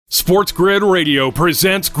Sports Grid Radio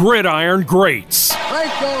presents Gridiron Greats.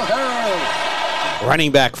 Franco Harris.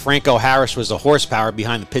 Running back Franco Harris was the horsepower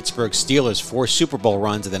behind the Pittsburgh Steelers' 4 Super Bowl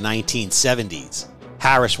runs in the 1970s.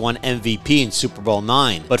 Harris won MVP in Super Bowl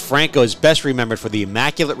IX, but Franco is best remembered for the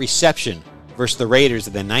immaculate reception versus the Raiders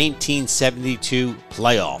in the 1972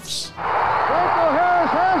 playoffs. Franco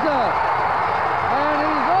Harris has it. And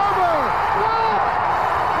he's over.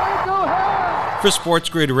 Franco Harris. For Sports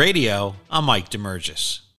Grid Radio, I'm Mike DeMurgis.